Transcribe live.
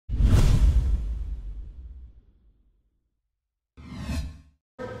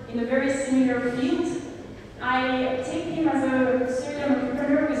in a very similar field. I take him as a serial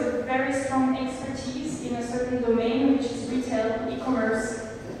entrepreneur with a very strong expertise in a certain domain, which is retail, e-commerce,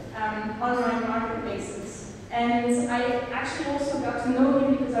 online marketplaces. And I actually also got to know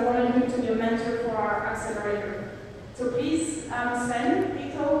him because I wanted him to be a mentor for our accelerator. So please, Sven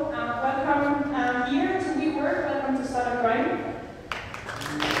Rittau, welcome here to WeWork, welcome to Startup Grind.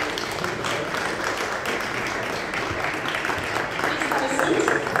 Please have a seat.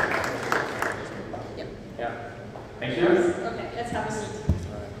 Yep. Yeah. Thank you. Okay, let's have a seat.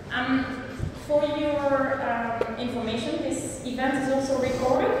 For your information, this event is also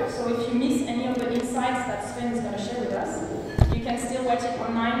recorded, so if you miss any of the insights that Sven is going to share with us, you can still watch it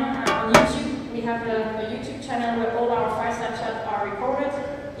online on YouTube. We have a YouTube channel where all our fireside chats are recorded.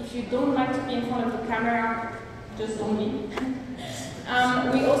 If you don't like to be in front of the camera, just don't be.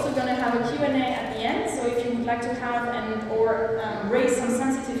 We're also going to have a Q&A at the end, so if you would like to have or raise some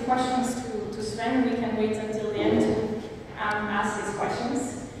sensitive questions to Sven, we can wait until the end to ask his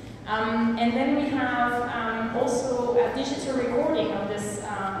questions. And then we have also a digital recording of this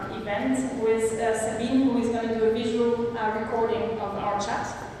event with Sabine, who is going to do a visual recording of our chat,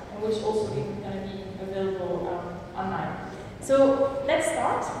 which also is going to be available online. So let's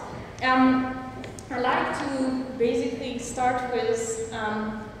start. I'd like to basically start with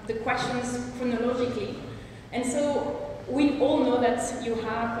the questions chronologically. And so we all know that you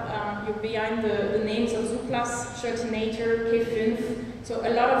have, you're behind the names of Zooplus, Shirtinator, K5, so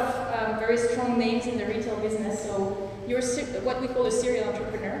a lot of very strong names in the retail business. So you're what we call a serial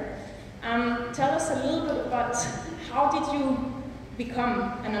entrepreneur. Tell us a little bit about how did you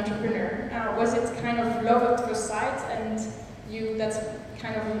become an entrepreneur? Was it kind of love at first sight, and that's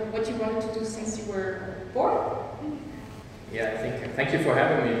kind of what you wanted to do since you were born? Yeah, thank you for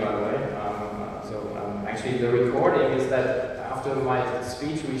having me, by the way. Actually, the recording is that after my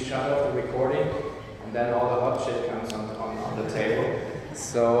speech, we shut off the recording, and then all the hot shit comes on the table.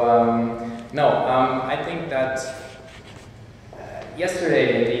 So, I think that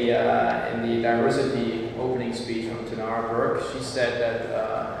yesterday in the diversity opening speech from Tanara Burke, she said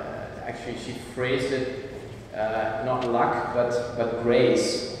that actually she phrased it not luck, but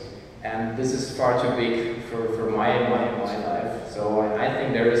grace. And this is far too big for my life. So I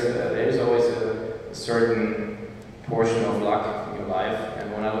think there is always a certain portion of luck in your life.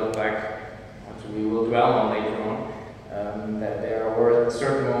 And when I look back, which we will dwell on later on, that there were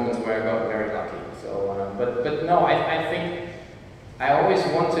certain moments where I got very lucky. So, but no, I think I always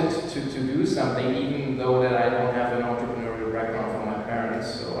wanted to do something, even though that I don't have an entrepreneurial background from my parents.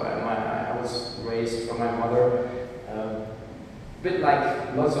 So I was raised from my mother. Bit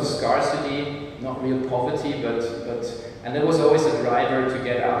like lots of scarcity, not real poverty, but and there was always a driver to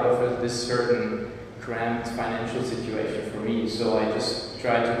get out of this certain cramped financial situation for me. So I just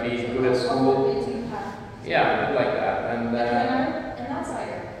tried to be good at school. Yeah, a bit like that. And an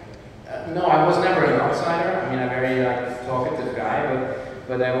outsider? No, I was never an outsider. I mean, I'm a very talkative guy,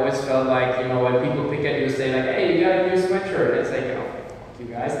 but I always felt like, you know, when people pick at you and say like, hey, you got a new sweatshirt, it's like, fuck you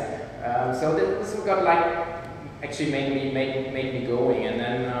guys. So this got like. Actually made me going, and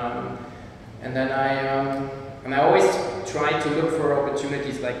then I always tried to look for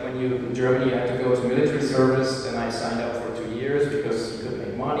opportunities. Like when you in Germany you had to go to military service, and I signed up for 2 years because you could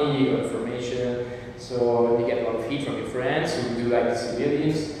make money, you got information. So you get a lot of heat from your friends who do like the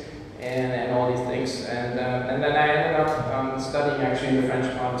civilians and all these things. And then I ended up studying actually in the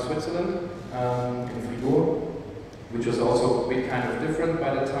French part of Switzerland, in Fribourg, which was also a bit kind of different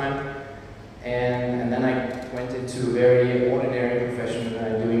by the time. And then I went into a very ordinary profession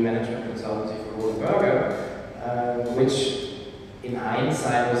doing management consultancy for Roland Berger, which in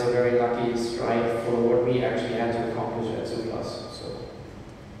hindsight was a very lucky strike for what we actually had to accomplish at Zooplus. So.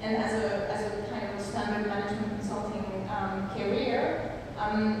 And as a kind of standard management consulting career,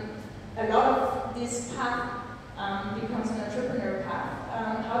 a lot of this path becomes an entrepreneur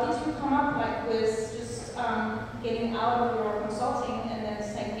path. How did you come up like with just getting out of your consulting and then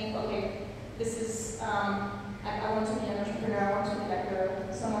thinking, okay, this is, I want to be an entrepreneur, I want to be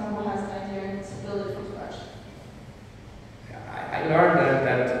like someone who has an idea and to build it from scratch? I learned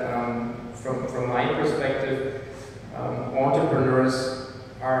that from my perspective, entrepreneurs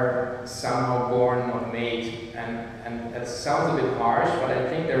are somehow born, not made. And that sounds a bit harsh, but I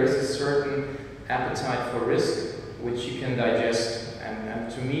think there is a certain appetite for risk, which you can digest. And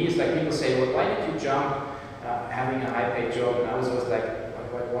to me, it's like people say, well, why did you jump having a high-paid job? And I was always like,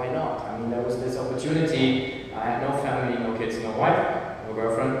 why not? I mean, there was this opportunity. I had no family, no kids, no wife, no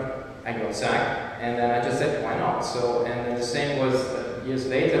girlfriend. I got sacked, and then I just said, why not? So, and then the same was years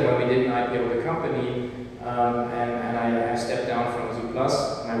later when we did an IPO of the company. and I stepped down from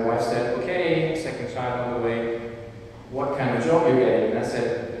Zooplus. My wife said, okay, second child on the way, what kind of job you're getting? And I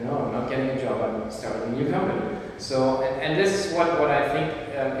said, no, I'm not getting a job, I'm starting a new company. So, and this is what I think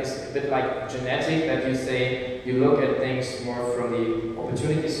is a bit like genetic, that you say, you look at things more from the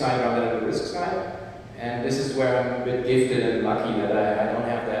opportunity side rather than the risk side. And this is where I'm a bit gifted and lucky that I don't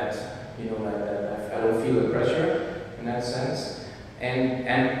have that, you know, that I don't feel the pressure in that sense. And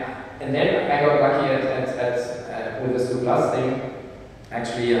then I got lucky with the Zooplus thing.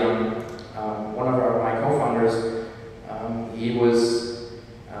 Actually, one of my co-founders, he was,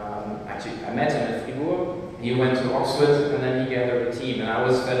 actually, I met him at Fribourg. He went to Oxford, and then he gathered a team. And I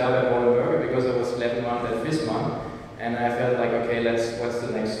was fed up at Wallenberger because I was 11 months at Wismar. And I felt like, okay, what's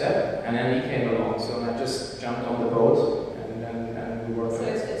the next step? And then he came along, so I just jumped on the boat, and we worked. So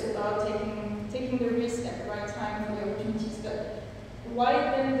it's about taking the risk at the right time for the opportunities. But why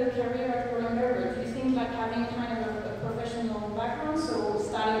then the career at Wallenberger? Do you think like having kind of a professional background, so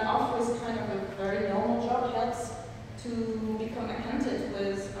starting off with kind of a very normal job helps to become acquainted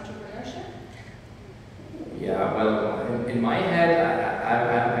with entrepreneurship? Yeah, well, in my head,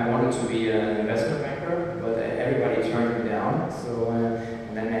 I wanted to be an investment banker, but everybody turned me down. So,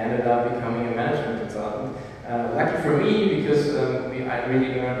 and then I ended up becoming a management consultant. Lucky for me, because I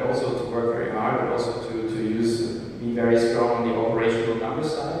really learned also to work very hard, but also to be very strong on the operational number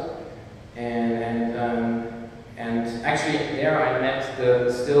side. And actually, there I met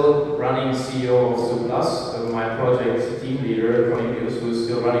the still running CEO of Zooplus, my project team leader, Cornelius, who's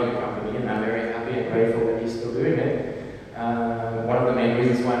still running the company, and I'm very happy and grateful that he's still doing it. One of the main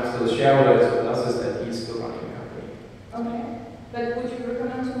reasons why I'm still a shareholder at Zooplus is that he's still running the company. Okay, but would you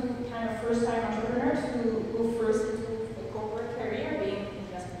recommend to kind of first-time entrepreneurs to go first into a corporate career, being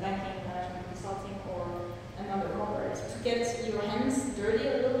investment banking, management consulting, or another corporate, to get your hands dirty a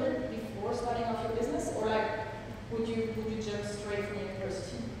little bit before starting off your business, or like would you jump straight from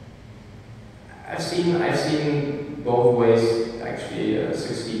university? I've seen both ways actually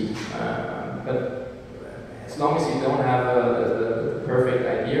succeed, but as long as you don't have the perfect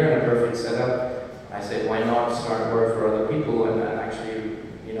idea and a perfect setup, I say why not start work for other people and actually,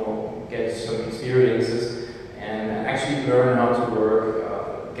 you know, get some experiences and actually learn how to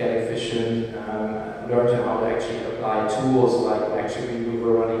work, get efficient, learn how to actually apply tools, like actually we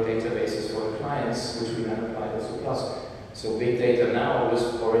were running databases for the clients, which we then applied to Zooplus. So big data now was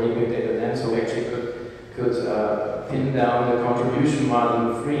already big data then, so we actually could pin down the contribution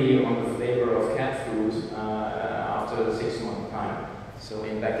margin free on the flavor of cat food after the 6-month time. So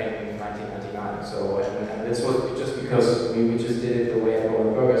back in 1999. So and this was just because we just did it the way at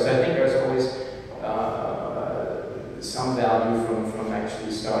Wallenberger. So I think there's always some value from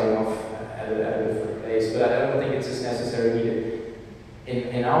actually starting off at a different place, but I don't think it's as necessarily needed.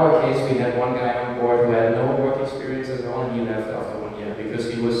 In our case, we had one guy on board who had no work experience at all, and he left after 1 year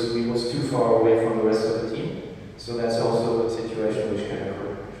because he was too far away from the rest of the team. So that's also a situation which can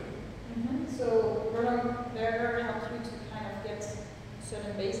occur. So Wallenberger helped you to kind of get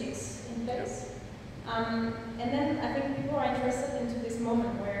certain basics in place. And then I think people are interested into this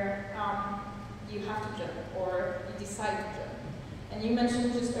moment where you have to jump or you decide to jump. And you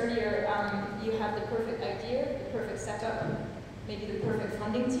mentioned just earlier you have the perfect idea, the perfect setup, maybe the perfect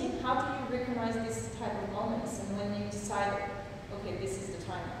funding team. How do you recognize this type of moments and when you decide, okay, this is the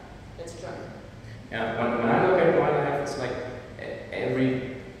time, let's jump? Yeah, when I look at my life, it's like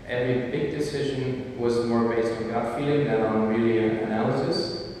every big decision was more based on gut feeling than on really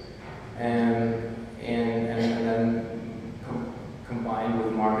analysis, and then combined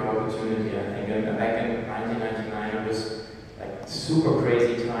with market opportunity. I think and back in 1999, it was like super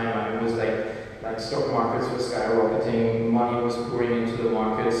crazy time. I mean, it was like stock markets were skyrocketing, money was pouring into the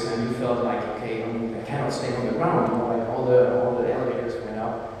markets, and you felt like, okay, I cannot stay on the ground. You know, like all the elevators went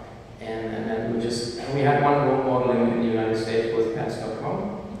up. And then we had one role model in the United States with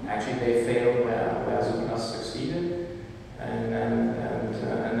Pets.com. Actually, they failed where Zooplus succeeded. And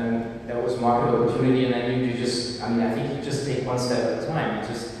then there was market opportunity, and then you just, I mean, I think you just take one step at a time. You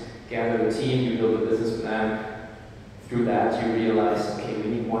just gather a team, you build a business plan. Through that, you realize, okay, we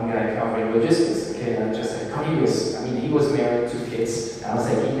need one guy covering logistics. Okay, and just like, he was married, 2 kids. I was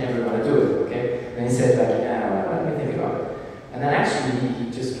like, he's never gonna do it, okay? And he said, like, yeah, let me think about it. And then actually,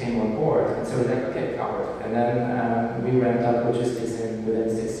 he just came on board. And so we're like, okay, covered. And then we ramped up logistics within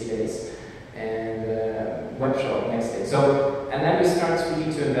 60 days. And web shop next day. So, and then we started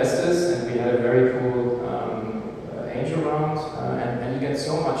speaking to investors, and we had a very cool angel round. And you get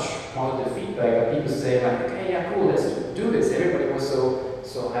so much positive feedback. People say, like, okay, yeah, cool, let's do this. Everybody was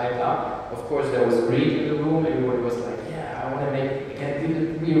so hyped up. Of course, there was greed in the room. Everybody was like, yeah, I want to get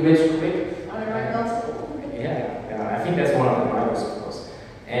really rich quick.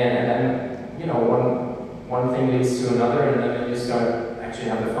 to another, and then you start actually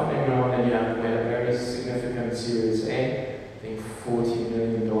have the funding round, and you have we had a very significant Series A, I think 40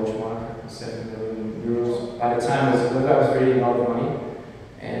 million Deutsche Mark, 7 million euros. By the time that was really a lot of money,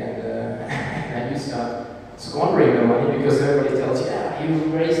 and then you start squandering the money because everybody tells you, yeah, you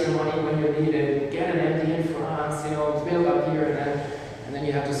raise the money when you need it, get an MD in France, you know, build up here, and then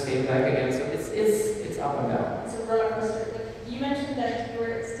you have to scale back again. So it's up and down. It's a roller coaster. But you mentioned that you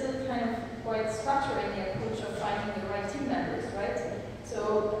were still kind of quite structuring the approach of finding the right team members, right?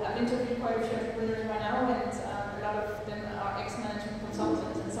 So I've interviewed quite a few entrepreneurs by now, and a lot of them are ex-management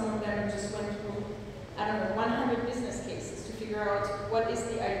consultants, and some of them just went through, I don't know, 100 business cases to figure out what is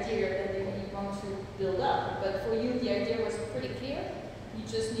the idea that they want to build up. But for you, the idea was pretty clear. You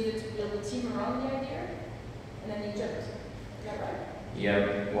just needed to build a team around the idea, and then you jumped. Is that right?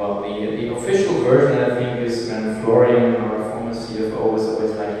 Yeah, well, the official version, I think, is when Florian, our former CFO, was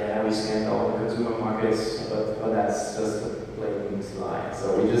always like, yeah, we scanned all the consumer markets, but that's just a blatant lie.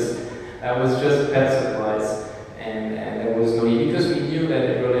 So that was just pet supplies, and there was no need, because we knew that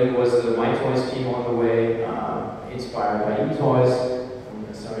in Berlin was the My Toys team on the way, inspired by eToys.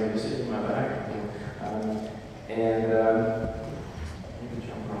 I'm sorry, you sit in my back.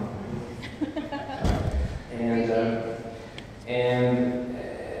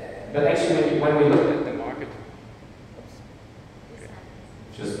 But actually, when we looked at the market,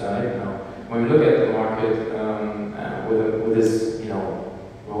 just when we look at the market with this, you know,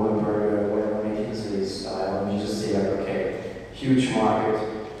 Rodenberger, whatever McKinsey style, and you just say, like, okay, huge market,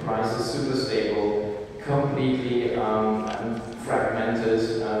 prices super stable, completely fragmented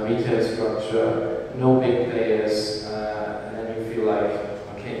retail structure, no big players, and then you feel like,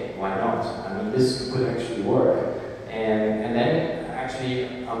 okay, why not? I mean, this could actually work. And then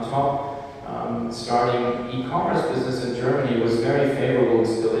actually on top, starting e-commerce business in Germany was very favorable, and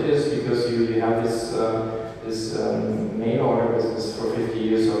still is, because you have this mail order business for 50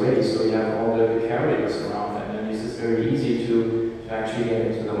 years already, so you have all the carriers around, and then it's just very easy to actually get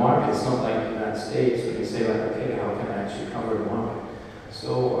into the market. It's not like the United States where you say, like, okay, how can I actually cover the market?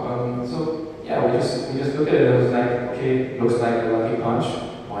 So yeah, we just look at it and it was like, okay, looks like a lucky punch.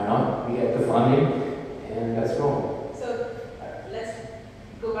 Why not? We get the funding, and let's go. So let's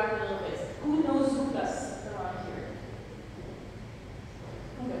go back a little bit. Who knows Zooplus around here?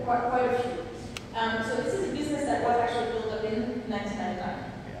 Okay, quite a few. So this is a business that was actually built up in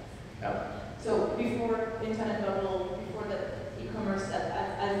 1999. Yeah. So before the internet bubble, before the e-commerce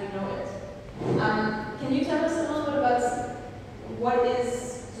as we know it. Can you tell us a little bit about what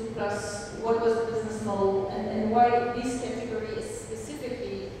is Zooplus, what was the business model, and why this category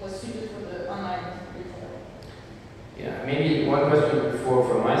specifically was suited for the online retail? Yeah, maybe one question before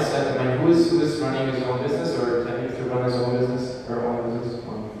from my side. I mean, who is running his own business or intending to run his own business? Her own business?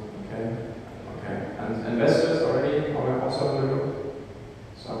 Okay. And investors already are also in the room?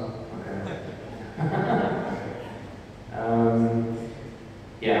 So, okay.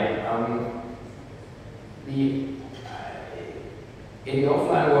 In the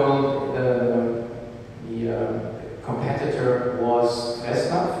offline world, the competitor was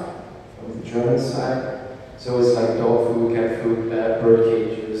Fressnapf from the German side. So it's like dog food, cat food, bird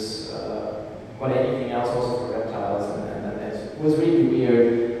cages, but anything else also for reptiles. And it was really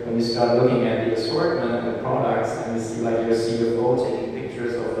weird when you start looking at the assortment and the products, and you see like your CFO taking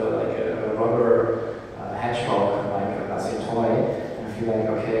pictures of a rubber hedgehog, like a toy, and I feel like,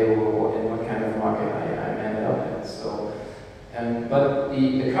 okay, well, in what kind of market I ended up in. So, but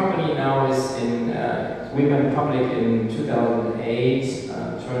the company now is we went public in 2008.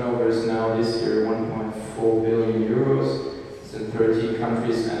 Turnover is now this year 1.4 billion euros. It's in 13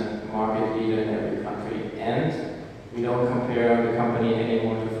 countries and market leader in every country. And we don't compare the company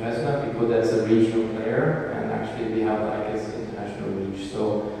anymore to Fressnapf because that's a regional player, and actually we have like its international reach.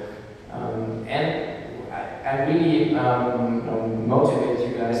 So, and I really motivate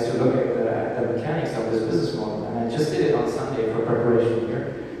you guys to look at the mechanics of this business model. And I just did it on Sunday for preparation here.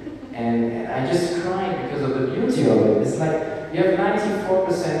 And I just cried because of the beauty of it. It's like you have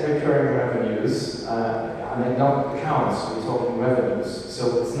 94% recurring revenues. I mean, not accounts, we're talking revenues.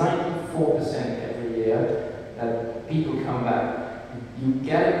 So it's 94% every year that people come back. You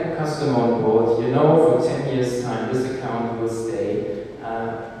get a customer on board, you know for 10 years' time this account will stay.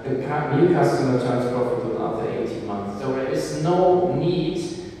 The new customer turns profitable after 18 months. So there is no need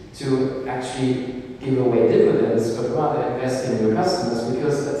to actually give away dividends, but rather invest in your customers,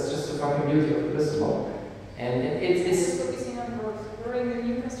 because that's just the fucking beauty of the business model. And it's focusing on growth, growing the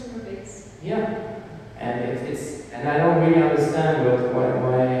new customer base. Yeah, and I don't really understand why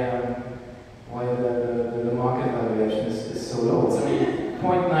the market valuation is so low. It's only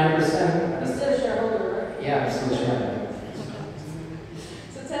 0.9%. You're still a shareholder, right? Yeah, I'm still a shareholder.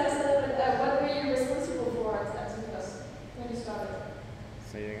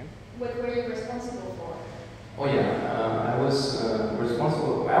 Say it again. What were you responsible for? Oh yeah, I was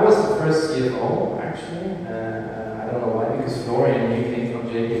responsible. I was the first CFO actually. I don't know why, because Florian, he came from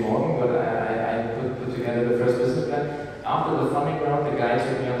JP Morgan, but I put together the first business plan. After the funding round, the guy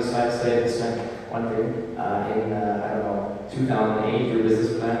took me on the side and said, "Sven, one thing, in I don't know, 2008, your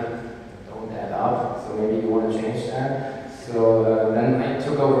business plan don't add up, so maybe you want to change that." So then I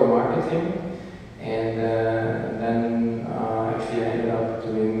took over marketing, and then actually I ended up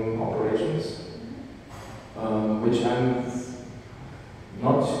doing operations, which I'm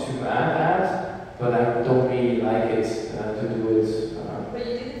not too bad at, but I don't really like it to do it. But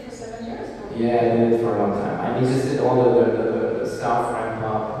you did it for 7 years? Or? Yeah, I did it for a long time. I mean, just did all the staff ramp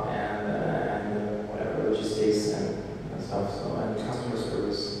up and whatever logistics and stuff, so and customer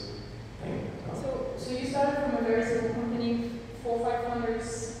service thing. So you started from a very small company, 4 or 5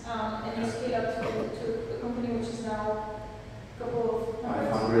 founders, and you scaled up to a company which is now a couple of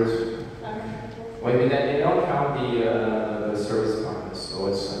 500. Wait, they don't count the service partners, so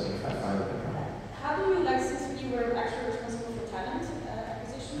it's I think 500. How do you, like, since you were actually responsible for talent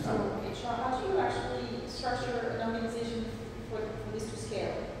acquisition, so HR, how do you actually structure an organization for this to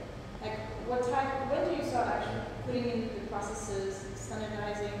scale? Like, when do you start actually putting in the processes,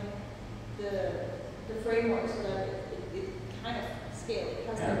 standardizing the framework so that it kind of scales, it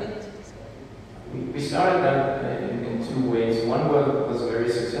has the ability to scale? We started that in 2 ways. One was very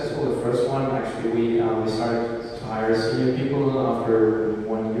successful. The first one, actually, we started to hire senior people after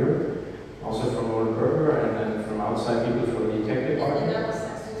 1 year, also from Burger, and then from outside people from the tech department. And that was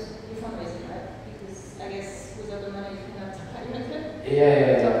thanks to your fundraising, right? Because I guess without the money you cannot hire.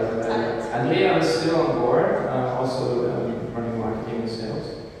 Yeah. Andrea was still on board, also running marketing and sales.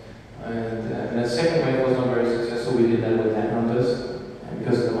 And the second wave was not very successful. We did that with headhunters, and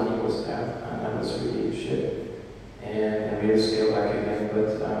because the money was there, that was really shit. And we had to scale back again.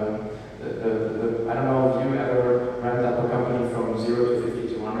 But I don't know if you ever ramped up a company from 0 to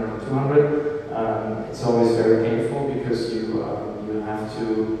 50 to 100 to 200. It's always very painful because you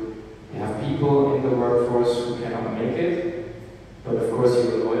have people in the workforce who cannot make it. But of course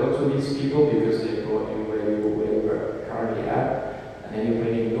you're loyal to these people because they brought you where you were currently at. And then you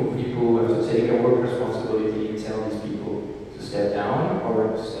bring in new people who have to take a work responsibility and tell these people to step down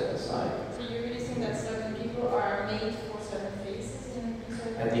or to step aside. So you're really saying that certain people are made for certain phases in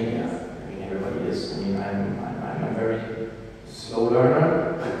certain I think, yeah. I mean, everybody is. I mean, I'm a very slow learner,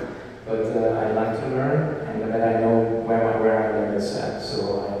 but I like to learn, and then I know where my limits at. So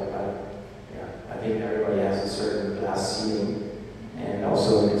I think everybody has a certain glass ceiling, and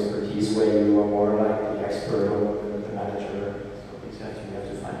also an expertise where you are more like the expert or the manager. So exactly, you have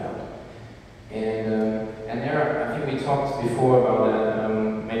to find out. And there, I think we talked before about that.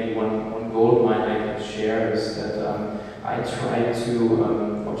 Maybe one gold mine I can share is that I try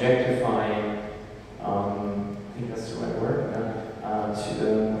to objectify. I think that's the right word. To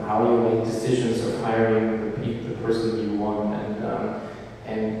how you make decisions of hiring the person you want,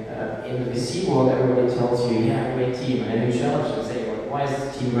 and in the VC world, everybody tells you, yeah, great team, and then you challenge them and say, well, why is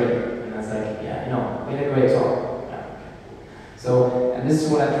the team great? And that's like, yeah, no, we had a great talk. Yeah. So, and this is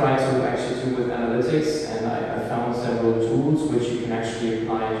what I try to actually do with analytics, and I found several tools which you can actually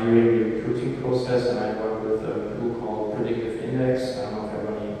apply during the recruiting process, and I work with a tool called Predictive Index. I don't know if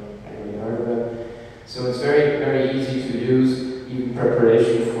anybody heard of it. So it's very, very easy to use. Even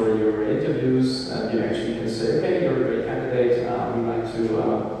preparation for your interviews, you actually can say, okay, you're a great candidate, we'd like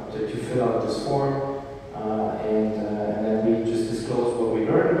to fill out this form, and then we just disclose what we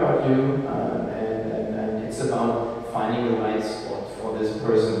learned about you, and it's about finding the right spot for this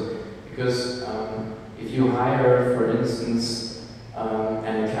person. Because if you hire, for instance,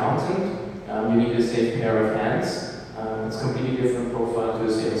 an accountant, you need a safe pair of hands. It's a completely different profile to a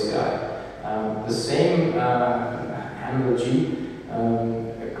sales guy. The same analogy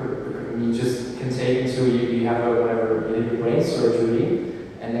you just can take into you have a whatever you did brain surgery,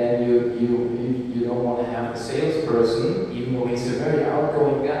 and then you don't want to have a salesperson, even though he's a very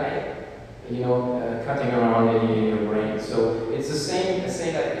outgoing guy, cutting around in your brain. So it's the same.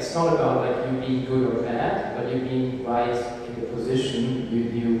 That it's not about like you being good or bad, but you being right in the position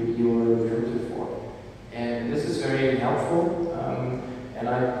you were recruited for. And this is very helpful. And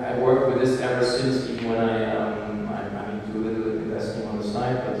I worked with this ever since, even when I do a little investing on the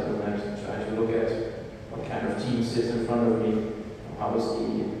side, but when I try to look at what kind of team sits in front of me, how is the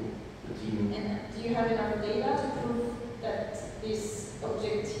team. And do you have enough data to prove that this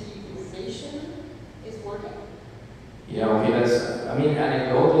objectivization is working? Yeah, okay, that's,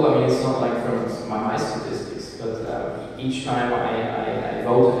 anecdotal, it's not like from my statistics, but each time I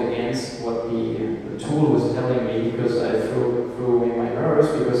voted against what the tool was telling me, because I threw away my nerves,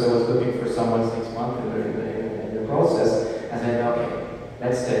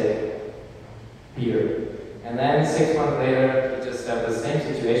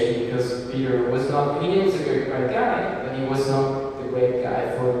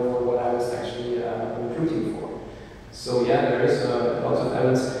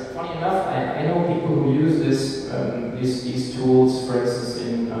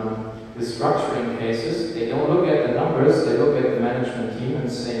 restructuring cases, they don't look at the numbers, they look at the management team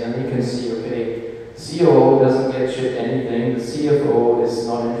and say, and you can see, okay, COO doesn't get shipped anything, the CFO is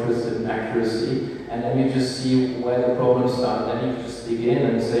not interested in accuracy, and then you just see where the problems start. Then you just dig in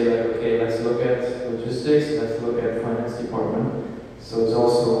and say, like, okay, let's look at logistics, let's look at finance department. So it's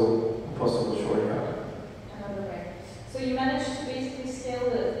also a possible shortcut. Another way. So you managed to basically scale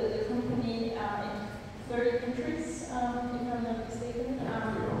the company in 30 countries, if I'm not mistaken,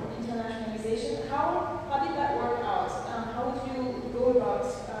 internationalization. How did that work out? How would you go about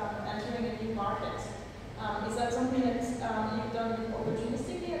entering a new market? Is that something that you've done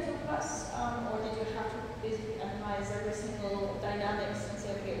opportunistically at Zooplus, or did you have to basically analyze every single dynamics and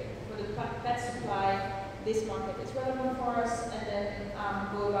say, okay, for the pet supply, this market is relevant for us, and then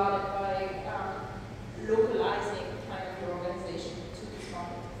go about it by localizing kind of your organization to this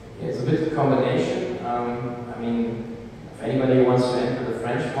market? Yeah, it's a bit of a combination. I mean, if anybody wants to enter the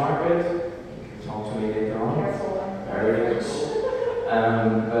French market, you can talk to me later on. Careful. Very careful.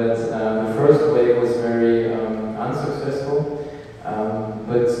 But the first wave was very unsuccessful.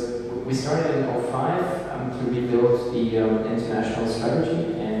 But we started in 2005 to rebuild the international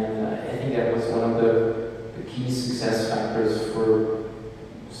strategy, and I think that was one of the key success factors for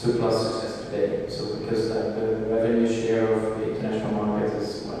Zooplus success today. So because the revenue share of the international market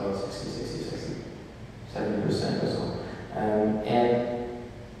is 70% or so.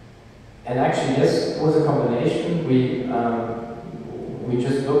 And actually, yes, it was a combination. We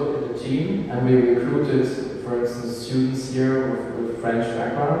just looked at the team and we recruited, for instance, students here with French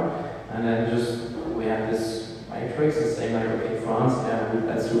background, and then we had this matrix and saying like, okay, France, yeah,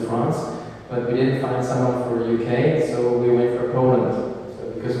 let's do France, but we didn't find someone for UK, so we went for Poland.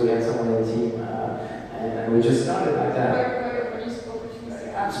 So because we had someone in the team, and we just started like that.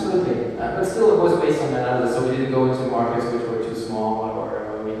 Absolutely, but still it was based on analysis, so we didn't go into markets which were too small,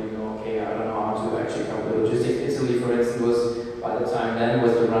 or we didn't know, okay, I don't know how to actually come with logistics. Italy, for instance, was, by the time then,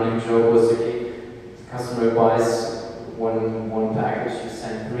 was the running joke was, okay, the customer buys one package, you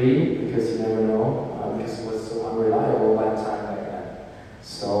send 3, because you never know, because it was so unreliable by the time back then.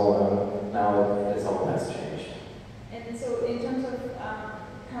 So now that's changed. And so in terms of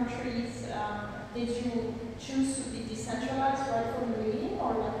countries, did you choose to be decentralized right from the beginning,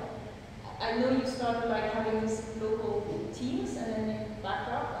 or like, I know you started like having these local teams and then you backed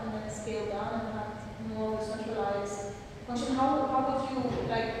up and then scaled down and had more centralized function. How would you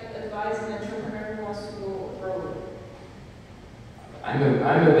like advise an entrepreneur who wants to go abroad?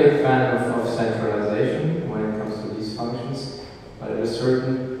 I'm a big fan of centralization when it comes to these functions, but at a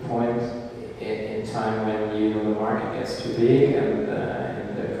certain point in time when the market gets too big and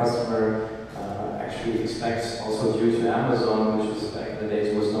the customer actually expects, also due to Amazon, which was back in the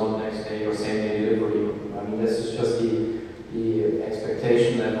days was not next day or same day delivery. I mean, this is just the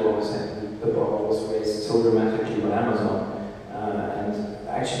expectation level was, and the bar was raised so dramatically by Amazon. And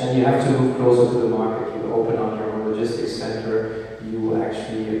actually then you have to move closer to the market. You open up your own logistics center, you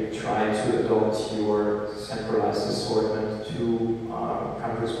actually try to adopt your centralized assortment to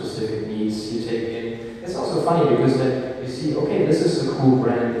country-specific needs. You take in. It's also funny because then you see, okay, this is a cool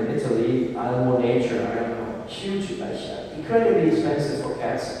brand in Italy, Almo Nature, I don't know, huge, incredibly expensive for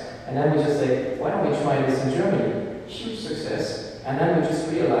cats. And then we just say, why don't we try this in Germany? Huge success. And then we just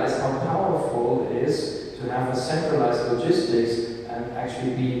realize how powerful it is to have a centralized logistics and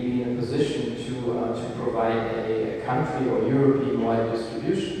actually be in a position to provide a country or European-wide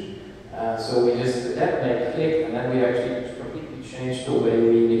distribution. So we just, that made click, and then we actually completely changed the way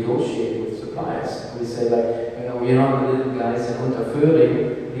we negotiate with suppliers. We say like, we're not the little guys in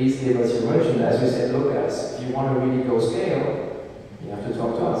Unterföhring, please give us your merchandise. We said, look guys, if you want to really go scale, you have to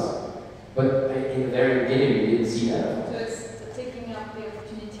talk to us. But in the very beginning, we didn't see that. So it's taking up the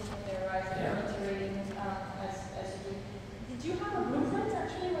opportunity when they arrive and iterating as you do. Did you have a blueprint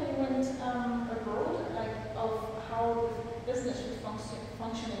actually when you went abroad, like of how business should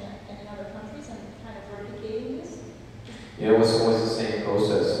function in other countries and kind of replicating this? Yeah, it was always the same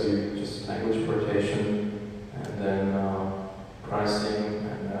process. We just language portation, and then pricing,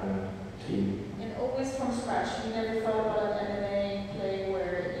 and then team. And always from scratch. You never thought about an M&A play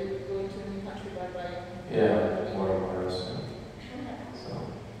where you would go into a new country by buying. Yeah, more and more. So.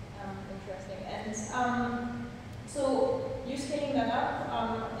 Interesting. And so you're scaling that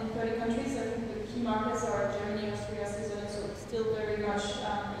up in 30 countries. I think the key markets are Germany, Austria, Switzerland, so it's still very much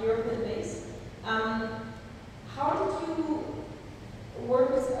European based. How did you work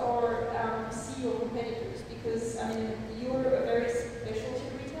with or see your competitors? Because I mean, you're a very specialty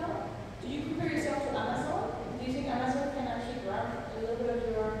retailer. Do you compare yourself to Amazon? Do you think Amazon can actually grab a little bit of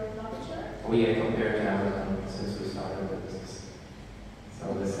your market share? We get compared to Amazon since we started the business.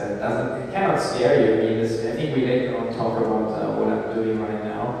 So this it not scare you. I mean, I think we later on talk about what I'm doing right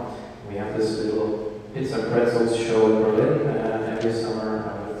now. We have this little pizza and pretzels show in Berlin every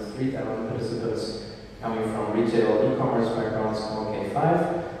summer with 3,000 participants coming from retail e-commerce backgrounds called K5.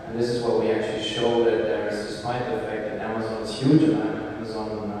 And this is what we actually show, that there is, despite the fact that Amazon is huge, and I'm an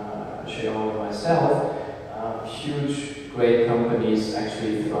Amazon shareholder myself, huge, great companies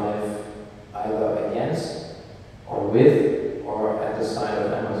actually thrive either against or with or at the side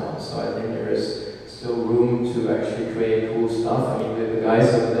of Amazon. So I think there is still room to actually create cool stuff. I mean, the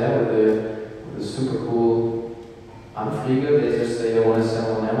guys over there with the super cool Anfliege, they just say they want to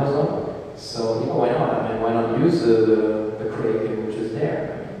sell on Amazon. So, you know, why not? I mean, why not use the creative which is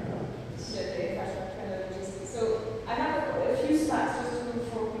there? So I have a few stats just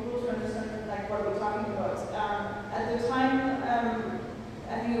for people to understand like what we're talking about. At the time,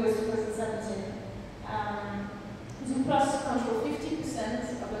 I think it was 2017, Zooplus control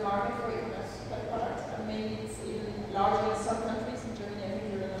 50% of the market for e-commerce products. Maybe it's even larger in some countries. In Germany, I think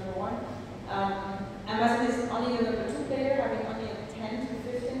you're the number one. Amazon is only the number 2 player, having only a 10 to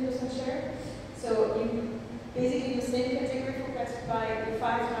 15% share. So you basically in the same category for classified 5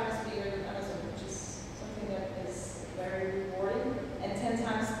 times bigger than Amazon, which is something that is very rewarding, and 10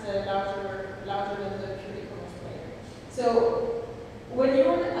 times the larger than the pure e-commerce player. So when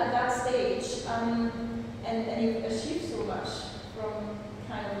you're at that stage and you've achieved so much from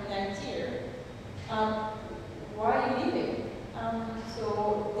kind of young tier, why are you leaving? So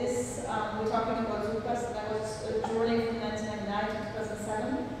this, we're talking about Zooplus, that was a journey from 1999 to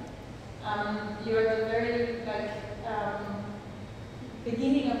 2007. You're at the very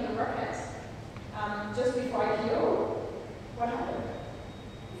beginning of the rocket. Just before IPO, what happened?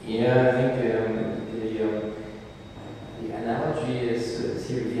 Yeah, I think the analogy is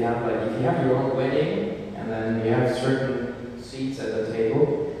here. If you have your own wedding, and then you have certain seats at the table,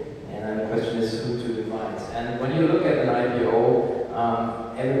 and then the question is who to invite. And when you look at an IPO,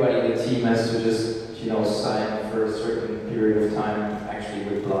 everybody in the team has to just sign for a certain period of time, actually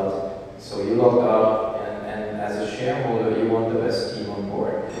with blood. So you locked up, and as a shareholder, you want the best team on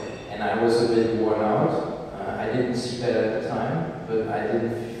board. And I was a bit worn out. I didn't see that at the time, but I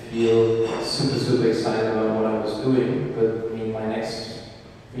didn't feel super excited about what I was doing. But I mean, my next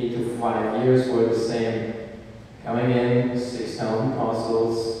 3 to 5 years were the same. Coming in, 6,000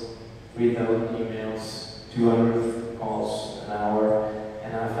 parcels, 3,000 emails, 200 calls an hour,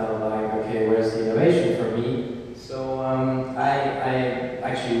 and I felt like, okay, where's the innovation for me? So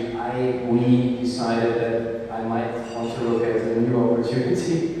we decided that I might want to look at a new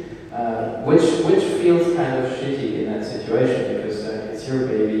opportunity, which feels kind of shitty in that situation because it's your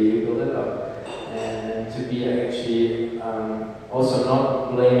baby, you build it up, and to be actually also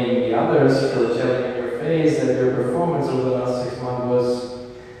not blaming the others for telling in your face that your performance over the last 6 months was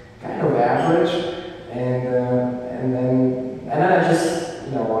kind of average, and then I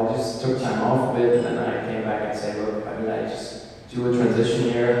just took time off a bit, and then I came back and said, look, I mean, I just do a transition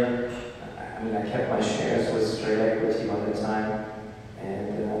here. I mean, I kept my shares with straight equity by the time,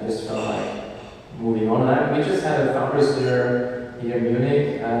 and I just felt like moving on. And we just had a founders dinner here in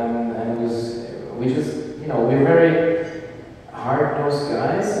Munich, and we're very hard-nosed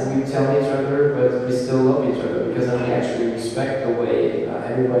guys, and we tell each other, but we still love each other because we actually respect the way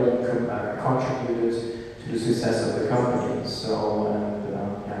everybody contributed to the success of the company. So,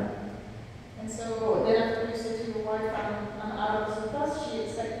 yeah. And so then after you said to your wife, I'm out of Zooplus, she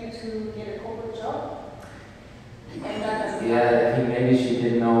expected you to get a corporate job? And that doesn't happen. I think maybe she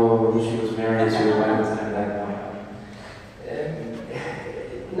didn't know who she was married to by the time that point.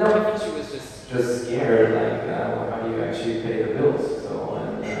 No, I think she was just scared, like, how do you actually pay the bills? So,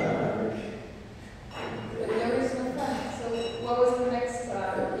 but there is no fun. So, what was the next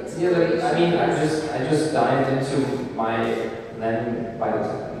experience? Yeah, I mean, I just dived into my then by the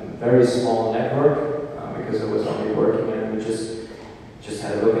time very small network because I was only working, and we just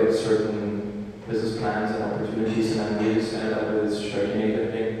had a look at certain business plans and opportunities, and then we just ended up with this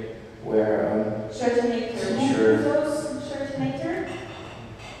Shirtinator thing where Shirtinator. Sure. Those Shirtinator?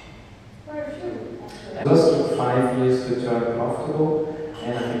 Quite a few. It took 5 years to turn profitable,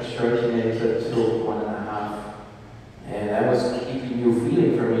 and I think Shirtinator took 1.5. And that was a completely new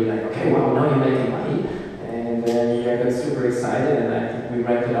feeling for me, like, okay, wow, now you're making money. And then I got super excited, and I think we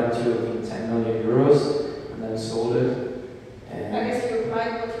ramped it up to 10 million euros, and then sold it. And I guess you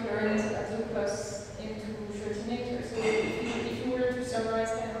applied what you learned at Zooplus into Shirtinator. So if you were to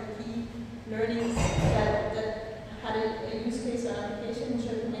summarize kind of the key learnings that had a use case or application in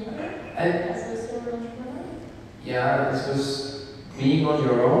Shirtinator as a solo entrepreneur? Yeah, this was being on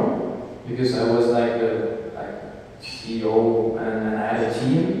your own, because I was like the CEO and I had a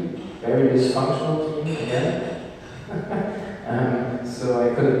team, very dysfunctional team again. So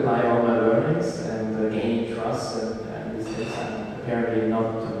I could apply all my learnings and gain trust and these things I'm apparently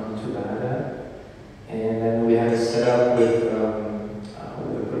not too bad at. And then we had to set up with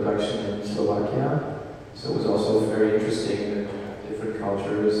the production in Slovakia. So it was also very interesting, different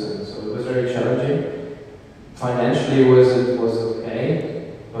cultures, and so it was very challenging. Financially it was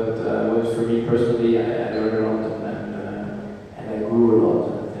okay, but for me personally, I learned a lot and I grew a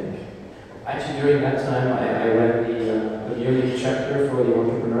lot, I think. Actually, during that time, I ran the Munich chapter for the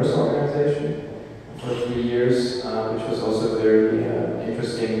Entrepreneurs Organization for 3 years, which was also very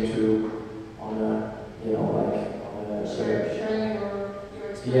interesting to, sharing your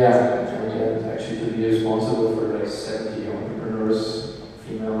experience. Yeah, and actually to be responsible for like 70 entrepreneurs,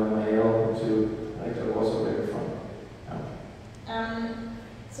 female and male, that was also very fun. Yeah.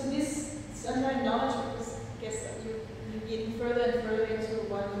 So this untried knowledge, because I guess you're getting further and further into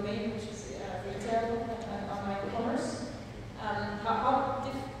one domain, which is retail and online commerce. How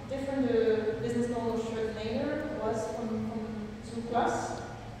different the business model of Shirtinator was from Zooplus?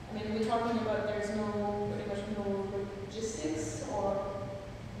 I mean, we're talking about there's pretty much no logistics, or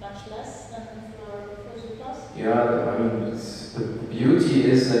much less than for Zooplus? Yeah, I mean, the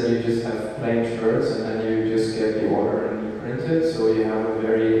beauty is that you just have plain shirts and then you just get the order and you print it, so you have a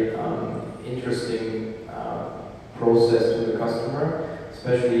very interesting process to the customer.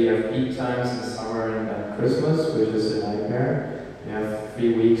 Especially you have peak times in summer and Christmas, which is a nightmare. You have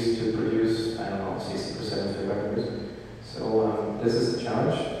 3 weeks to produce, I don't know, 60% of your revenues. So this is a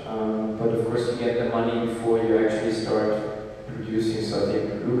challenge. But of course you get the money before you actually start producing. So I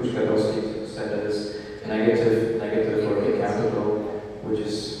think Lukas Gadowski said that is negative working capital, which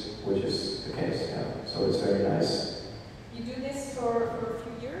is the case. Yeah. So it's very nice. You do this for a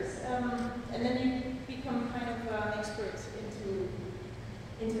few years, and then you become kind of an expert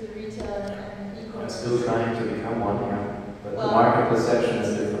into the retail and e-commerce. I'm still trying to become one, but the market perception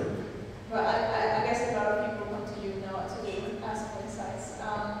is different. Well, I guess a lot of people come to you now to ask for insights.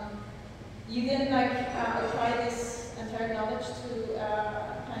 You then apply this entire knowledge to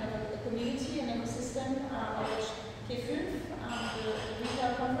kind of a community, an ecosystem, of which K5, the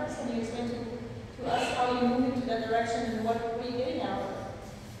retail conference. Can you explain to us how you move into that direction and what are you getting out of it?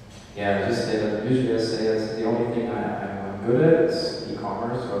 Yeah, just say that usually I say that's the only thing I'm good at is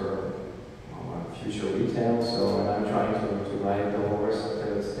e-commerce or future retail. So I'm trying to ride the horse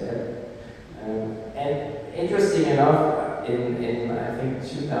until it's dead. And interesting enough, in I think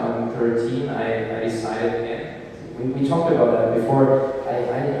 2013, I decided, and we talked about that before.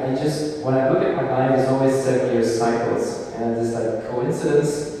 I just, when I look at my life, it's always 7-year cycles, and it's like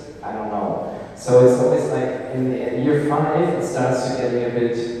coincidence. I don't know. So it's always like in year 5, it starts to getting a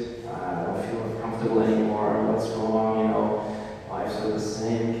bit. I don't feel comfortable anymore. What's wrong? Life's still the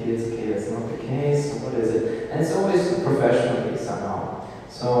same. Kids, okay, that's not the case. So what is it? And it's always professionally somehow.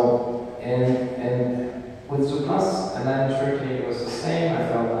 So and with Zooplus and then Shirtinator was the same. I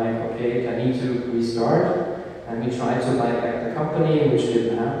felt like, okay, I need to restart, and we tried to buy back the company, which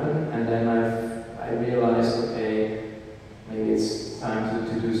didn't happen. And then I realized, okay, maybe it's time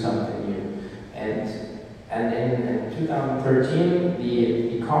to do something new. And in 2013,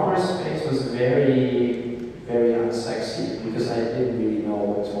 the e-commerce space was very, very unsexy because I didn't really know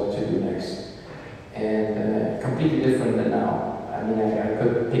what to do next. And completely different than now. I mean, I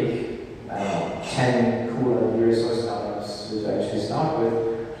could pick 10 cool ideas or startups to actually start with,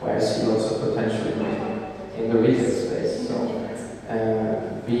 where I see lots of potential in the retail space. So,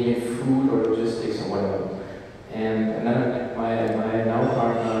 being in food or logistics or whatever. And then my now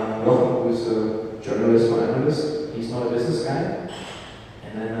partner, Jochen, who's a journalist or analyst, he's not a business guy.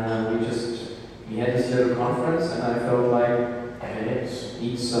 And then we had this little conference, and I felt like, it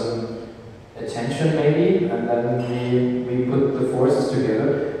needs some attention maybe, and then we put the forces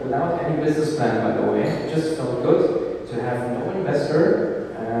together without any business plan, by the way. It just felt good to have no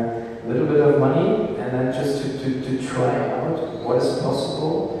investor, a little bit of money, and then just to try out what is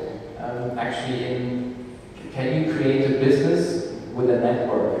possible. Actually, can you create a business with a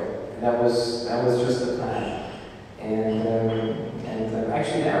network? And that was just the plan. And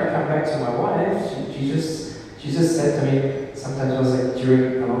actually, there I come back to my wife. She just said to me, sometimes I was like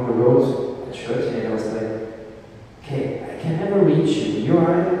along the road at Shirtinator, I was like, okay, I can never reach you. You're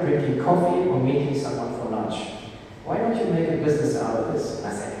either drinking coffee or meeting someone for lunch. Why don't you make a business out of this? And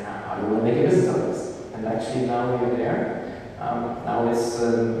I said, how do you want to make a business out of this? And actually now we're there. Now it's,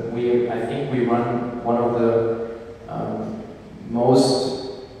 I think we run one of the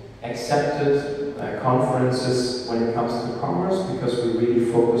most accepted conferences when it comes to commerce, because we really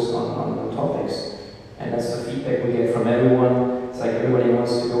focus on the topics. And that's the feedback we get from everyone. It's like everybody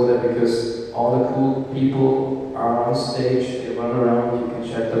wants to go there because all the cool people are on stage, they run around, you can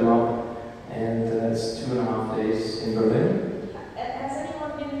chat them up, and it's 2.5 days in Berlin. Has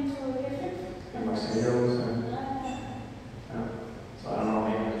anyone been to Hilfe? In Marseille, yeah. So I don't know,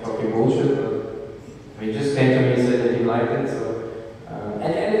 maybe I'm talking bullshit, but he just came to me and said that he liked it. So,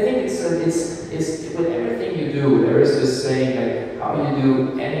 and I think it's with everything you do, there is this saying that how you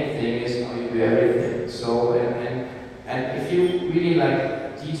do anything is how you do everything. So and if you really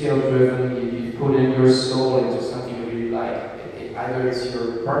like detail-driven, you put in your soul into something you really like. Either it's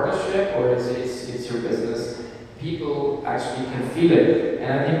your partnership or it's your business. People actually can feel it,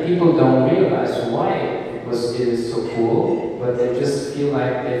 and I think people don't realize why it is so cool, but they just feel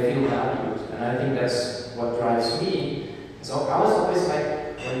like they feel valued, and I think that's what drives me. So I was always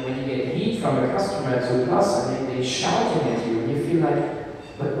like, when you get heat from a customer at Zooplus and they're shouting at you, and you feel like,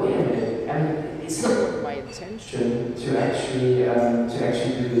 but wait a minute, I mean, it's not my intention to actually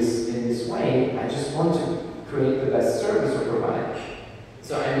do this in this way. I just want to create the best service or provide.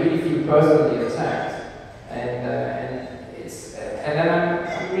 So I really feel personally attacked, and then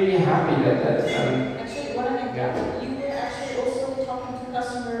I'm really happy that actually, what I got, you were actually also talking to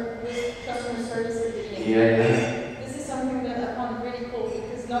customer service at the beginning. Yeah. This is something that I found really cool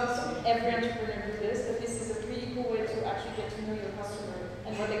because not every entrepreneur does this, but this is a pretty cool way to actually get to know your customer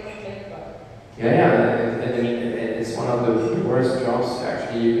and what they complain about. Yeah, I mean, it's one of the worst jobs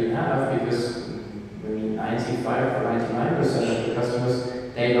actually you can have because 95 or 99% of the customers,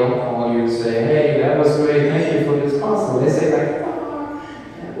 they don't call you and say, hey, that was great, thank you for this parcel. They say like, oh,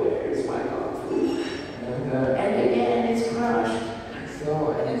 where's my dog food? And again, it's crushed. So,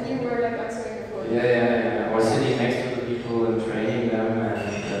 and you were like answering the phone. Yeah. Or sitting next to the people and training them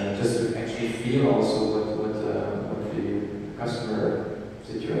and just to actually feel also what the customer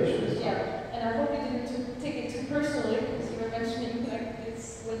situation is. Yeah, and I hope you didn't take it too personally because you were mentioning like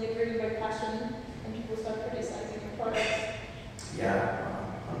it's when you're driven by passion and people start criticizing your products. Yeah.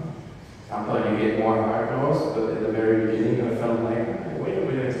 Sometimes you get more hard no's, but at the very beginning I felt like, wait a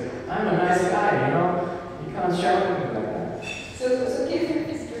minute, I'm a nice guy, you know? You can't shout at me like that. So KFIP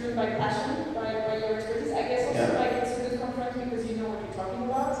is driven by passion, by your expertise. I guess also like it's a good conference because you know what you're talking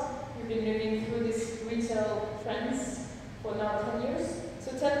about. You've been living through this retail trends for now 10 years.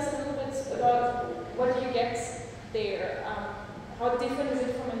 So tell us a little bit about what you get there. How different is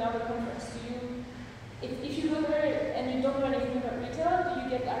it from another conference? If you go there and you don't know anything about retail, do you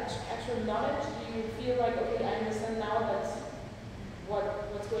get actual knowledge? Do you feel like, okay, I understand now that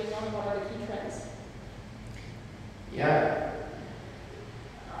what's going on, what are the key trends? Yeah.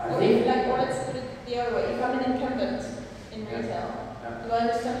 Or let's put it the other way. If I'm an incumbent in retail, do I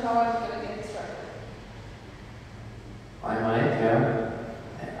understand how I'm going to get this right? I might, yeah.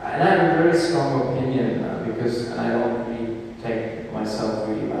 And I have a very strong opinion and I don't really take myself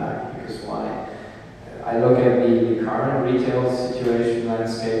really back because why? I look at the current retail situation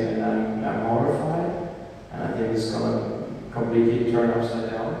landscape and I'm horrified, and I think it's going to completely turn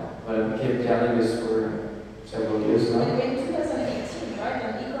upside down. But I keep telling this for several years now. In 2018, right,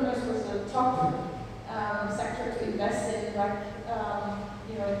 and e-commerce was the top sector to invest in, like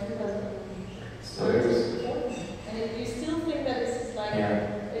in 2014. And you still think that this is like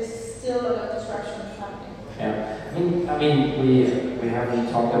there's still a lot of disruption happening? Yeah, I mean we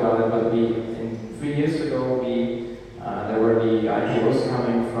haven't talked about it, but 3 years ago, there were the IPOs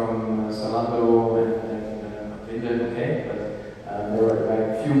coming from Zalando and Vinted, okay, but there were like a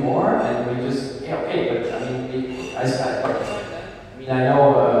few more, and we just, okay, but I mean, I know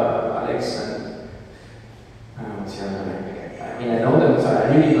Alex and, what's the other name? I mean, I know them, so I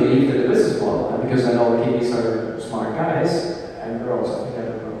really believe that the business model, because I know the kiddies are smart guys, and girls, I think I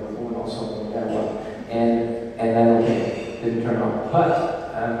have a woman also, and then, okay, didn't turn out, but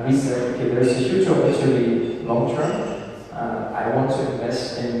we said, okay, there's a huge opportunity long term. I want to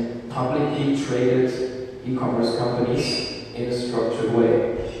invest in publicly traded e-commerce companies in a structured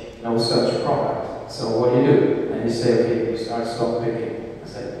way. No such product. So what do? And you say, okay, you start stock picking. I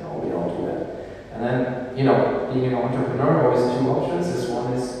said, no, we don't do that. And then, being an entrepreneur, always two options. This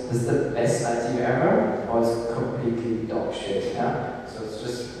one is the best idea ever, or it's completely dog shit. Yeah? So it's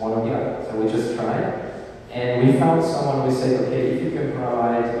just one or the other. So we just tried. And we found someone, we said, okay, if you can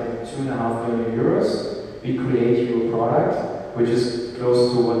provide 2.5 million euros, we create you a product, which is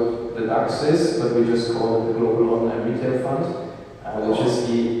close to what the DAX is, but we just call it the Global Online Retail Fund, which is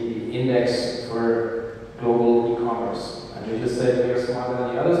the index for global e-commerce. And we just said, we are smarter than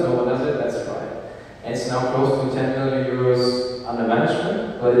the others, no one does it, let's try it. And it's now close to 10 million euros under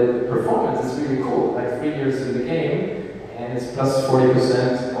management, but the performance is really cool, like 3 years in the game, and it's plus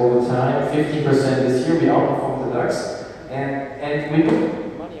 40% over time, 50% this year, we outperformed the DAX, And we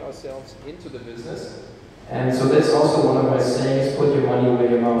put money ourselves into the business. And so that's also one of my sayings, put your money where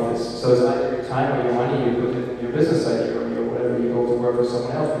your mouth is. So it's either your time or your money, you put it in your business idea or whatever, you go to work for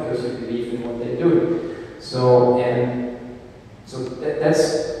someone else because you believe in what they're doing. So,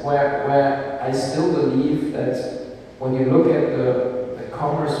 that's where I still believe that when you look at the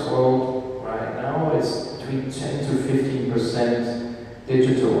commerce world right now, it's between 10 to 15%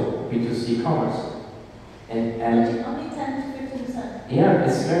 digital B2C commerce. And only 10 to 15%. Yeah,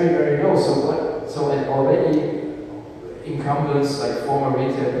 it's very, very low. So and already incumbents like former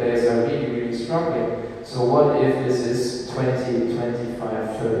retail players are really, really struggling. So what if this is 20, 25,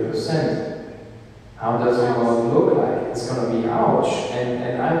 30%? How does the world look like? It's going to be ouch.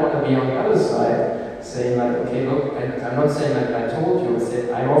 And I want to be on the other side, saying like, okay, look, and I'm not saying like I told you, I said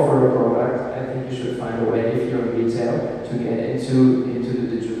I offer a product. I think you should find a way, if you're in retail, to get into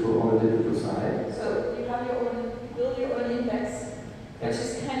the digital, on the digital side. So you have build your own index, which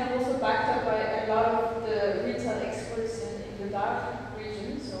is kind of also backed up by a lot of the retail experts in the DACH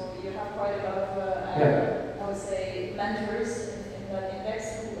region. So you have quite a lot of, I would say, mentors in that index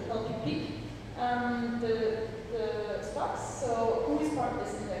who help you pick the stocks. So who is part of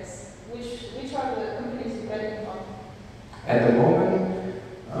this index? Which are the companies you're betting on? At the moment,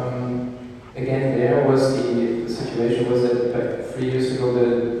 again, there was the situation was that 3 years ago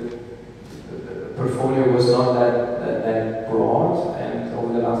the portfolio was not that broad, and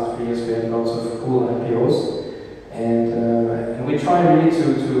over the last 3 years we had lots of cool IPOs, and we try really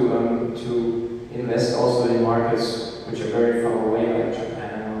to invest also in markets which are very far away, like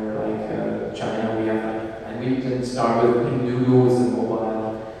Japan or like China. We have and we didn't start with Pinduoduo, the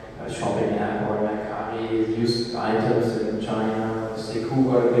mobile shopping app, or Mercari, used items in China.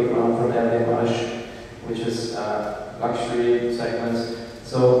 Sekou got a big round from LVMH, which is luxury segments.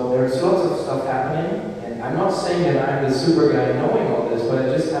 So there's lots of stuff happening, and I'm not saying that I'm the super guy knowing all this, but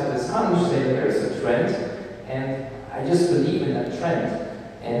I just have this hunch saying that there's a trend, and I just believe in that trend.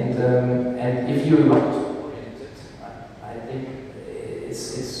 And if you're not oriented, I think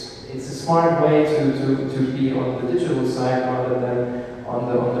it's a smart way to be on the digital side rather than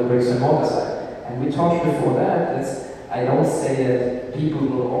on the bricks and mortar side. And we talked before that. I don't say that people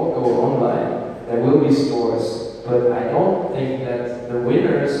will all go online. There will be stores, but I don't think that the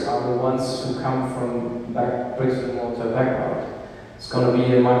winners are the ones who come from bricks and mortar background. It's going to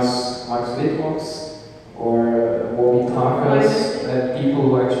be a Max Littbox or Warby Parkers, that people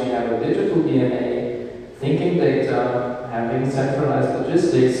who actually have a digital DNA, thinking data, having centralized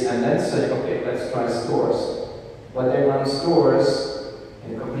logistics, and then say, okay, let's try stores. But they run stores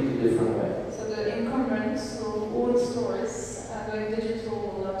in a completely different way. So the incumbents who own stores going digital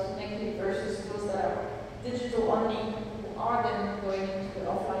will not make it versus those that are digital only, who are then going into the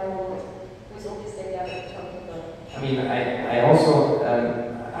offline world with all this data that you're talking about. I mean, I also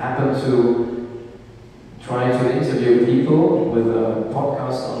happen to try to interview people with a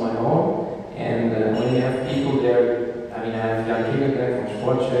podcast on my own, and when you have people there, I mean, I have Jan Kingelberg from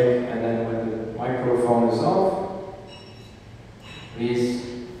Sportcheck, and then when the microphone is off, he's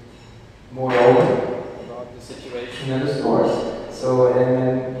more open about the situation in the stores. So, and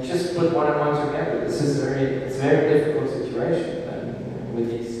then you just put one and one together. It's a very difficult situation with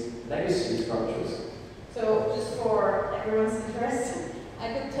these legacy structures. So, just for everyone's interest, I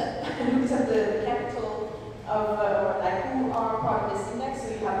looked at the capital of, or like who are part of this index. So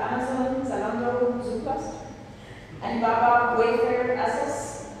you have Amazon, Zalando, Zooplus, Alibaba, Wayfair,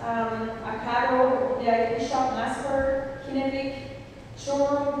 ASOS, Ocado, VIP Shop, Nasper, Kinetic,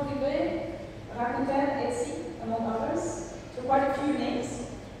 Showroom Privé, Rakuten, Etsy, among others. So quite a few names.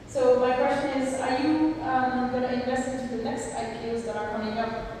 So my question is, are you going to invest into the next IPOs that are coming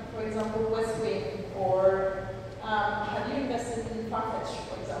up? For example, Westwing, or have you invested in Farfetch,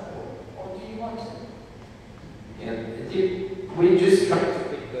 for example, or do you want to? Yeah, we just try to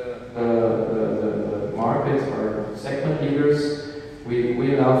pick the market or segment leaders.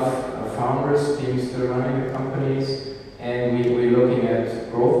 We love founders, teams that are running the companies, and we're looking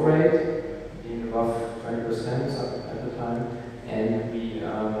at growth rate being above 20% at the time, and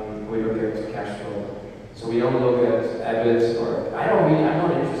we look at cash flow. So we don't look at EBIT, or I'm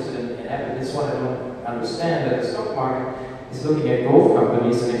not interested in EBIT. This is what I don't understand, that the stock market is looking at growth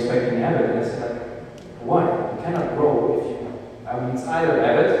companies and expecting EBIT, and it's like, why? You cannot grow if you, it's either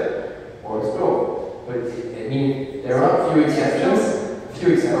EBIT or it's growth. But I mean, there are a few exceptions.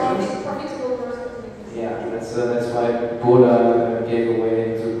 Profitable versus. Yeah, that's why Boda gave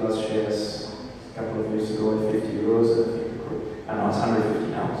away Zooplus shares a couple of years ago at 50 euros. I know it's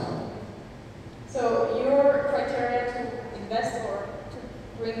 150 now. So your criteria to invest or to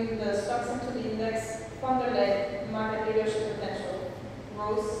bring the stocks into the index, founder-led, market leadership potential,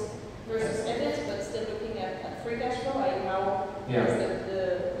 growth versus EBIT, but still looking at free cash flow, i.e. how is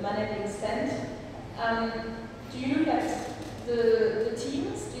the money being spent. Do you look at the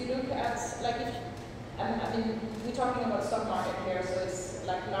teams? Do you look at, like, if, I mean, we're talking about stock market here, so it's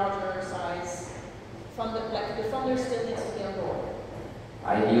like larger size, like the founder still needs to be on board.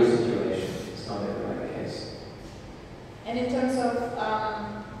 Ideal situation, it's not every case. And in terms of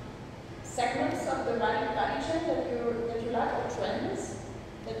segments of the value chain that you like, or trends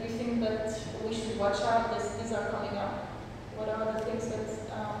that you think that we should watch out, these are coming up? What are the things that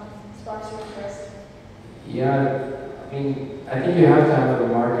sparks your interest? Yeah, I mean, I think you have to have a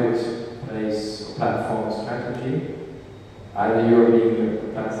marketplace platform strategy. Either you're being a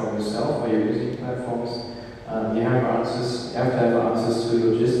platform yourself or you're using platforms. You have to have answers to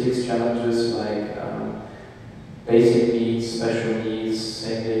logistics challenges like basic needs, special needs,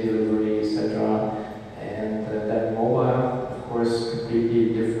 same-day delivery, etc. And then mobile, of course,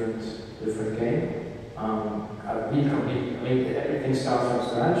 completely different game. I mean, everything starts from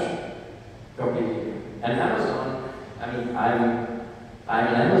scratch, completely. And Amazon, I mean, I'm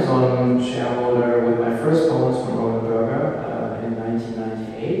an Amazon shareholder with my first bonus from Roland Berger in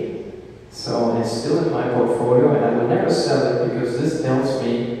 1998. So it's still in my portfolio, and I will never sell it because this tells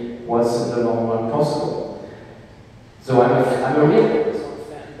me what's in the long run possible. So I'm a real Amazon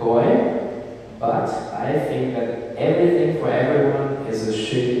fanboy, but I think that everything for everyone is a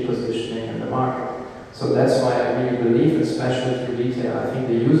shitty positioning in the market. So that's why I really believe in specialty retail. I think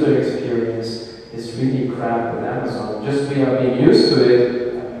the user experience is really crap with Amazon. Just we are being used to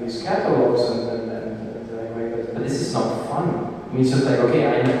it, these catalogs but this is not fun. I mean, it's just like, okay,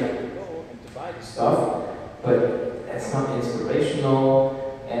 I need to go and to buy the stuff, but that's not inspirational.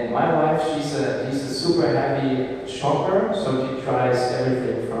 And my wife, she's a super heavy shopper, so she tries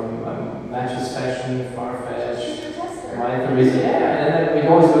everything from Matches Fashion, Farfetch, My Theresa, and then we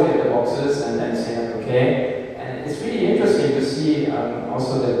always look at the boxes and then say, like, okay. And it's really interesting to see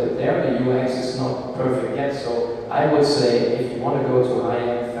also that there the UX is not perfect yet. So I would say if you want to go to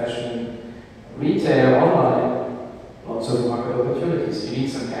high-end fashion retail online, lots of market opportunities. You need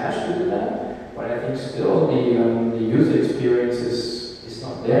some cash to do that, but I think still the user experience is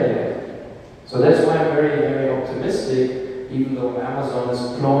not there yet. So that's why I'm very, very optimistic, even though Amazon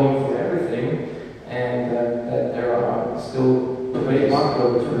is flowing for everything, and that there are still great market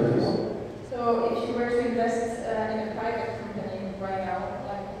opportunities. So if you were to invest in a private company right now,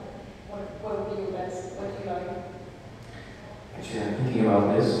 like what would be your best? What do you like? Actually, I'm thinking about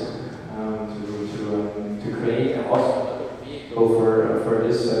this to create a hospital vehicle for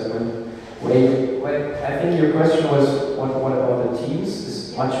this segment. Wait, I think your question was what about the teams?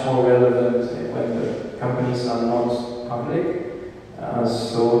 Is much more relevant when the companies are not public.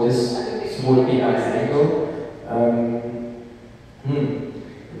 So this would be an angle.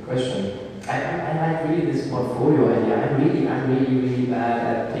 Good question. I like really this portfolio idea. I'm really bad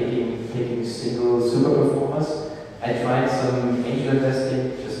at picking single super performers. I tried some angel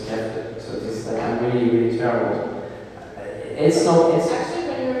investing, just left it. So it's like I'm really terrible. It's actually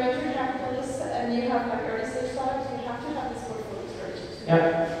when you're a venture capitalist and you have like early stage startups, you have to have this portfolio strategy.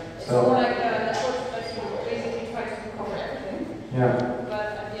 Yeah. It's more like a network that you basically try to cover everything. Yeah. But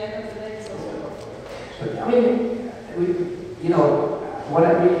at the end of the day, it's also a portfolio. I mean, what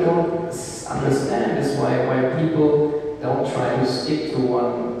I really don't understand is why people don't try to stick to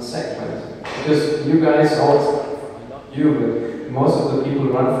one segment. Because you guys all, not you, but most of the people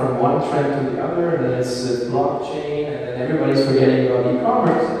run from one trend to the other, and then it's blockchain, and then everybody's forgetting about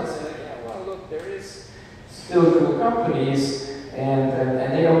e-commerce. And it's like, yeah, well, look, there is still cool companies, and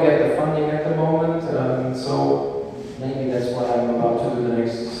they don't get the funding at the moment. So maybe that's what I'm about to do the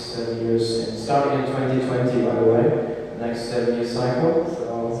next 7 years, and starting in 2020, by the way. Next 7-year cycle.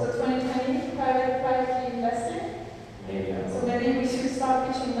 So 2020, privately investing? Maybe. So maybe we should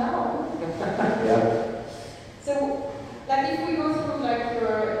start pitching now. Yeah. So, like, if we go through like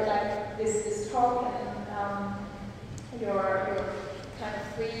your this talk and your kind of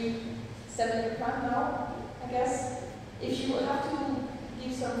 3-7-year plan now, I guess, if you have to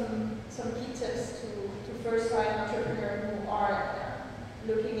give some key tips to first-time entrepreneurs who are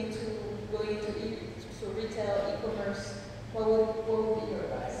looking into going into retail, e-commerce, what would be your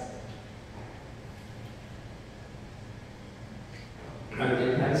advice?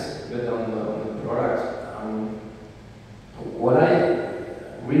 It depends a bit on the product. What I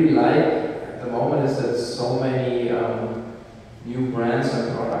really like at the moment is that so many new brands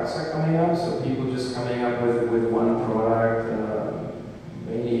and products are coming up. So people just coming up with one product,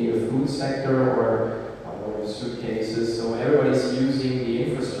 mainly in the food sector or suitcases. So everybody's using the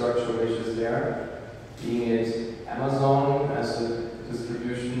infrastructure which is there, being it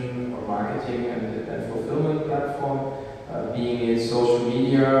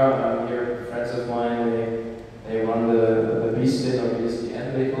here. Here, friends of mine, they run the Beastin or the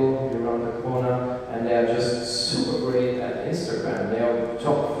Endlabel, they run the corner, and they are just super great at Instagram. They are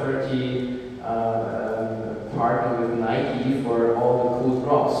top 30 partner with Nike for all the cool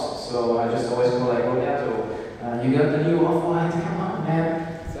drops. So I just always call like, Roberto, you got the new Off-White, come on,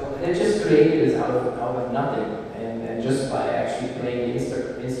 man. So they just created this out of nothing, and just by actually playing the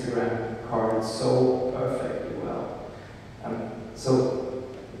Instagram card so perfectly well. So,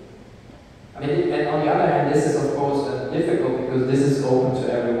 I mean, and on the other hand, this is of course difficult because this is open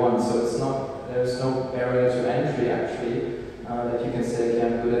to everyone. So it's not, there's no barrier to entry actually, that you can say, okay,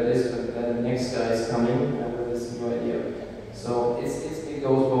 I'm good at this, but then the next guy is coming with this new idea. So it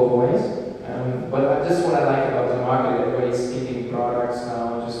goes both ways. But just what I like about the market, everybody's thinking products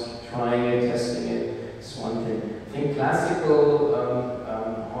now, just trying it, testing it, it's one thing. I think classical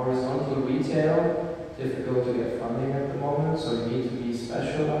horizontal retail, difficult to get funding at the moment, so you need to be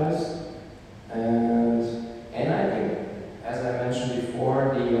specialized. And I think, as I mentioned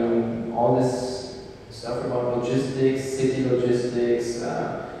before, the all this stuff about logistics, city logistics,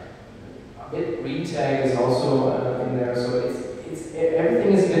 a bit retail is also in there. So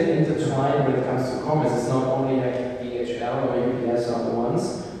everything is a bit intertwined when it comes to commerce. It's not only like DHL or UPS are the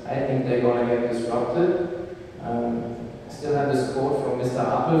ones. I think they're going to get disrupted. I still have this quote from Mr.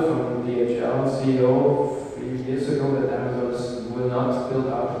 Apple, from DHL CEO 3 years ago, that Amazon will not build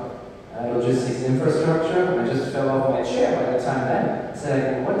up logistics infrastructure. I just fell off my chair by the time then. I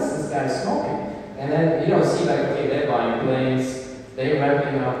said, what is this guy smoking? And then, see like, okay, they're buying planes, they're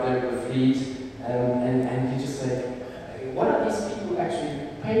ramping up their fleet, and you just say, what are these people actually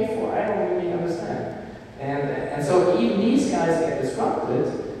paid for? I don't really understand. And so even these guys get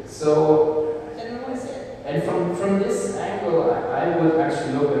disrupted. So, and from this angle, I would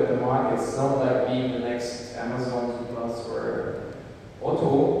actually look at the markets not like being the next Amazon, Zooplus, or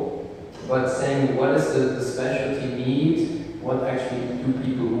Otto, but saying what is the specialty need, what actually do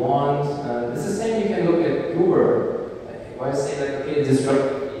people want. It's the same, you can look at Uber. Why I say like, okay,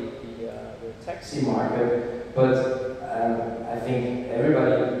 disrupt the taxi market, but I think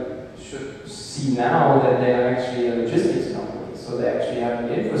everybody should see now that they are actually a logistics company. So they actually have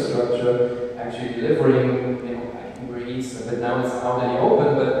the infrastructure, actually delivering, like Uber Eats, but now it's out in the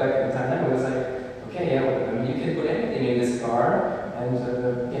open, but back in the time it was like, okay, yeah, I mean, you can put anything in this car and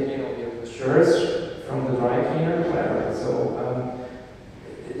get, your shirts from the dry cleaner, whatever. So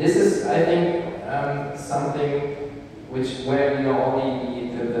this is, I think, something where all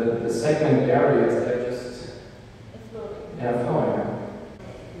the segment barriers, they're just flowing.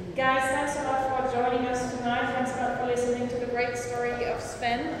 Guys, thanks a lot for joining us tonight. Thanks a lot for listening to the great story of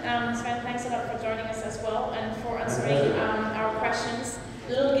Sven. Sven, thanks a lot for joining us as well and for answering our questions. A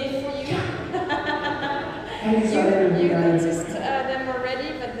little gift for you. You noticed them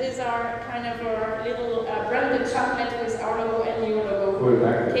already, but these are kind of our little branded chocolate with our logo and your logo. Cool,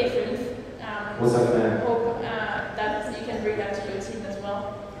 What's up, man? Hope that you can bring that to your team as well.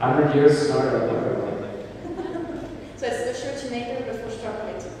 100 years startup. So it's the Shirtinator, but for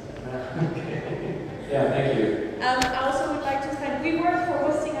chocolate. Okay. Yeah, thank you. I also would like to thank WeWork for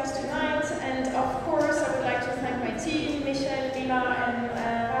hosting us tonight, and of course I would like to thank my team, Michelle, Vila, and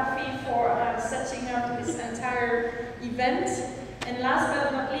Rafi for setting up this entire event. And last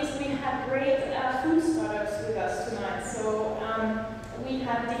but not least, we had great food startups with us tonight. So we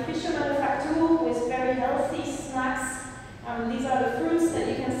had the Fischer Manufacture with very healthy snacks. These are the fruits that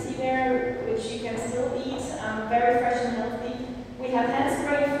you can see there, which you can still eat, very fresh and healthy. We have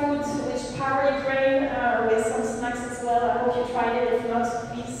hand-sprayed foods, which power your brain with some snacks as well. I hope you tried it. If not,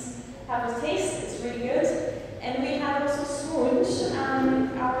 please have a taste. It's really good. And we have also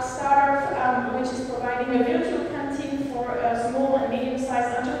Swoonch, our startup, which is providing a virtual canteen for small and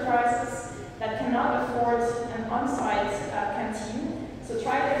medium-sized enterprises that cannot afford an on-site canteen. So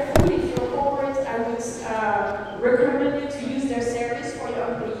try their food. If you're corporate, I would recommend you to use their service for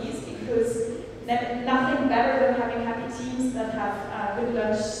your employees, because nothing better than having happy teams that have good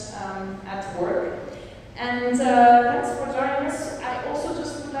lunch at work. And thanks for joining us. I also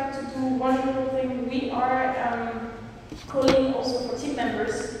just would like to do one little thing. We are calling also for team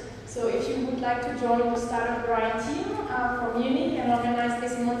members. So if you would like to join the Startup Grind team from Munich and organize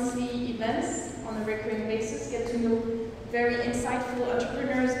these monthly events on a recurring basis, get to know very insightful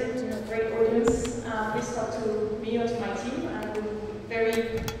entrepreneurs,